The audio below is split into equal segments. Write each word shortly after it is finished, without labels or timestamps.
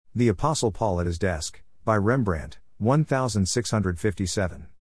The Apostle Paul at his desk, by Rembrandt, 1657.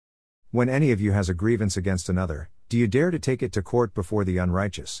 When any of you has a grievance against another, do you dare to take it to court before the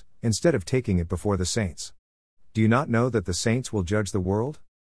unrighteous, instead of taking it before the saints? Do you not know that the saints will judge the world?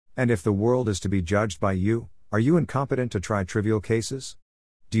 And if the world is to be judged by you, are you incompetent to try trivial cases?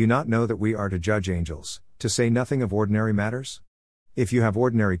 Do you not know that we are to judge angels, to say nothing of ordinary matters? If you have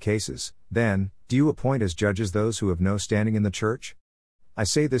ordinary cases, then, do you appoint as judges those who have no standing in the church? I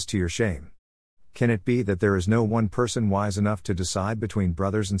say this to your shame. Can it be that there is no one person wise enough to decide between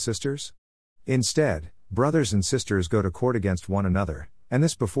brothers and sisters? Instead, brothers and sisters go to court against one another, and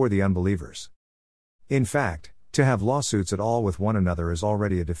this before the unbelievers. In fact, to have lawsuits at all with one another is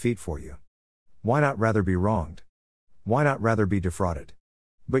already a defeat for you. Why not rather be wronged? Why not rather be defrauded?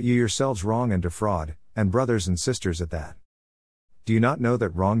 But you yourselves wrong and defraud, and brothers and sisters at that. Do you not know that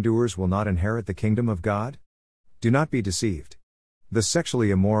wrongdoers will not inherit the kingdom of God? Do not be deceived. The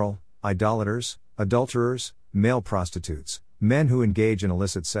sexually immoral, idolaters, adulterers, male prostitutes, men who engage in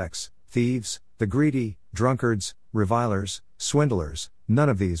illicit sex, thieves, the greedy, drunkards, revilers, swindlers, none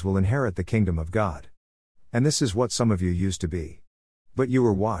of these will inherit the kingdom of God. And this is what some of you used to be. But you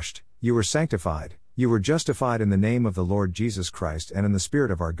were washed, you were sanctified, you were justified in the name of the Lord Jesus Christ and in the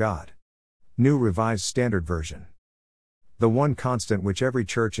Spirit of our God. New Revised Standard Version. The one constant which every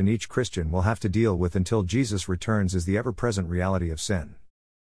church and each Christian will have to deal with until Jesus returns is the ever-present reality of sin.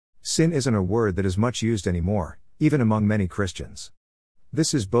 Sin isn't a word that is much used anymore, even among many Christians.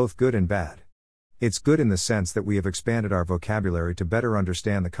 This is both good and bad. It's good in the sense that we have expanded our vocabulary to better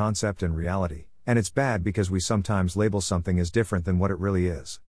understand the concept and reality, and it's bad because we sometimes label something as different than what it really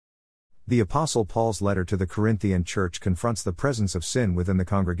is. The Apostle Paul's letter to the Corinthian church confronts the presence of sin within the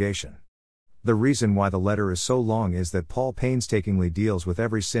congregation. The reason why the letter is so long is that Paul painstakingly deals with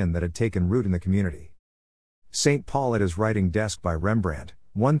every sin that had taken root in the community. St. Paul at his writing desk by Rembrandt,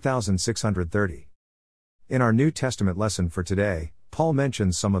 1630. In our New Testament lesson for today, Paul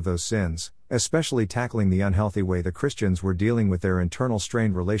mentions some of those sins, especially tackling the unhealthy way the Christians were dealing with their internal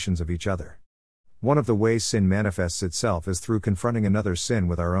strained relations of each other. One of the ways sin manifests itself is through confronting another's sin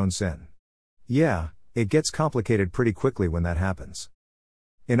with our own sin. Yeah, it gets complicated pretty quickly when that happens.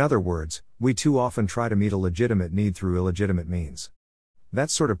 In other words, we too often try to meet a legitimate need through illegitimate means. That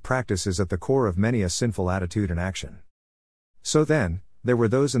sort of practice is at the core of many a sinful attitude and action. So then, there were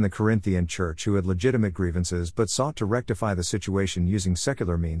those in the Corinthian church who had legitimate grievances but sought to rectify the situation using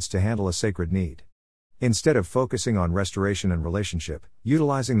secular means to handle a sacred need. Instead of focusing on restoration and relationship,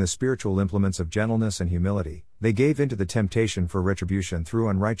 utilizing the spiritual implements of gentleness and humility, they gave in to the temptation for retribution through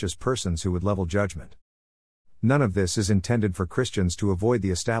unrighteous persons who would level judgment. None of this is intended for Christians to avoid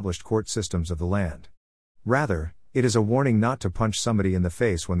the established court systems of the land. Rather, it is a warning not to punch somebody in the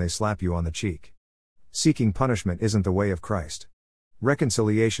face when they slap you on the cheek. Seeking punishment isn't the way of Christ.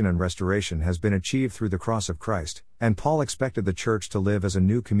 Reconciliation and restoration has been achieved through the cross of Christ, and Paul expected the church to live as a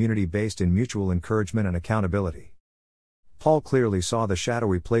new community based in mutual encouragement and accountability. Paul clearly saw the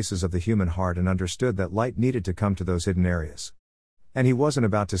shadowy places of the human heart and understood that light needed to come to those hidden areas. And he wasn't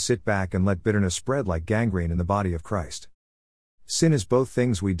about to sit back and let bitterness spread like gangrene in the body of Christ. Sin is both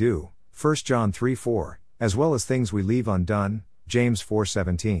things we do, 1 John 3:4, as well as things we leave undone, James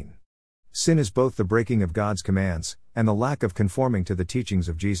 4:17. Sin is both the breaking of God's commands, and the lack of conforming to the teachings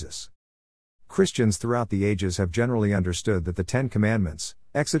of Jesus. Christians throughout the ages have generally understood that the Ten Commandments,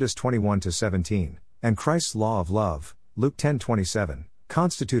 Exodus 21-17, and Christ's law of love, Luke 10:27,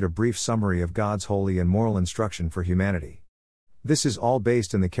 constitute a brief summary of God's holy and moral instruction for humanity. This is all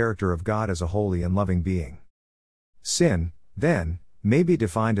based in the character of God as a holy and loving being. Sin, then, may be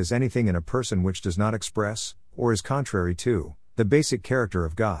defined as anything in a person which does not express, or is contrary to, the basic character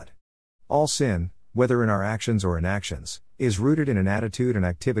of God. All sin, whether in our actions or inactions, is rooted in an attitude and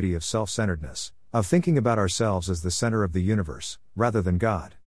activity of self-centeredness, of thinking about ourselves as the center of the universe, rather than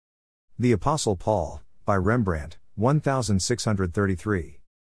God. The Apostle Paul, by Rembrandt, 1633.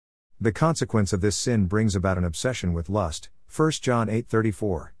 The consequence of this sin brings about an obsession with lust, 1 John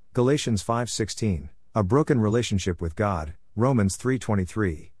 8:34, Galatians 5:16, a broken relationship with God, Romans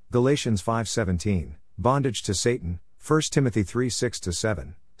 3:23, Galatians 5:17, bondage to Satan, 1 Timothy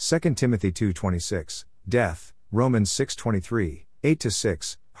 3:6-7, 2 Timothy 2:26, death, Romans 6:23,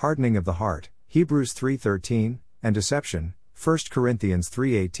 8-6, hardening of the heart, Hebrews 3:13, and deception, 1 Corinthians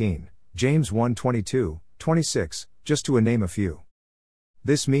 3:18, James 1:22, 26, just to name a few.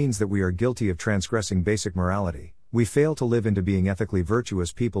 This means that we are guilty of transgressing basic morality. We fail to live into being ethically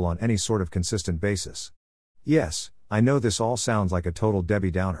virtuous people on any sort of consistent basis. Yes, I know this all sounds like a total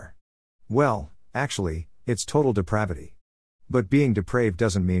Debbie Downer. Well, actually, it's total depravity. But being depraved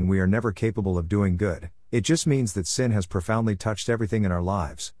doesn't mean we are never capable of doing good, it just means that sin has profoundly touched everything in our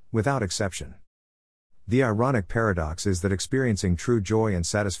lives, without exception. The ironic paradox is that experiencing true joy and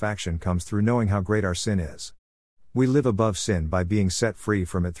satisfaction comes through knowing how great our sin is. We live above sin by being set free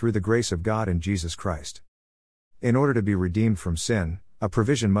from it through the grace of God in Jesus Christ. In order to be redeemed from sin, a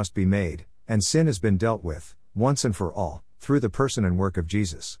provision must be made, and sin has been dealt with, once and for all, through the person and work of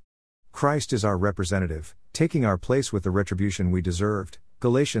Jesus. Christ is our representative, taking our place with the retribution we deserved,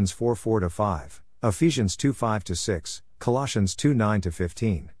 Galatians 4:4-5, Ephesians 2:5-6, Colossians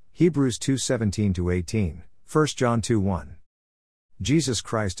 2:9-15, Hebrews 2:17-18, 1 John 2:1. Jesus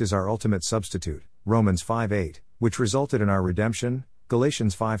Christ is our ultimate substitute, Romans 5:8, which resulted in our redemption,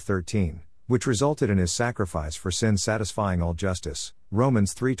 Galatians 5:13, which resulted in his sacrifice for sin satisfying all justice,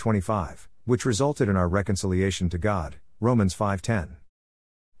 Romans 3:25, which resulted in our reconciliation to God, Romans 5:10.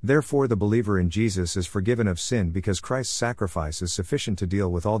 Therefore the believer in Jesus is forgiven of sin because Christ's sacrifice is sufficient to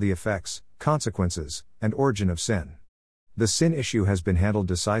deal with all the effects, consequences, and origin of sin. The sin issue has been handled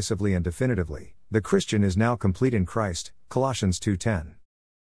decisively and definitively. The Christian is now complete in Christ, Colossians 2:10.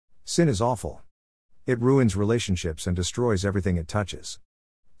 Sin is awful. It ruins relationships and destroys everything it touches.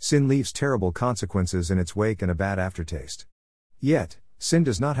 Sin leaves terrible consequences in its wake and a bad aftertaste. Yet, sin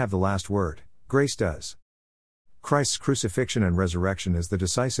does not have the last word, grace does. Christ's crucifixion and resurrection is the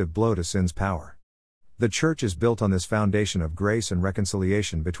decisive blow to sin's power. The church is built on this foundation of grace and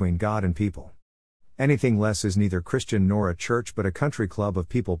reconciliation between God and people. Anything less is neither Christian nor a church but a country club of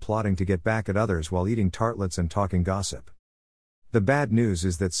people plotting to get back at others while eating tartlets and talking gossip. The bad news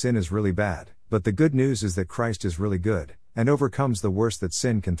is that sin is really bad, but the good news is that Christ is really good, and overcomes the worst that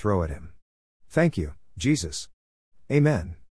sin can throw at him. Thank you, Jesus. Amen.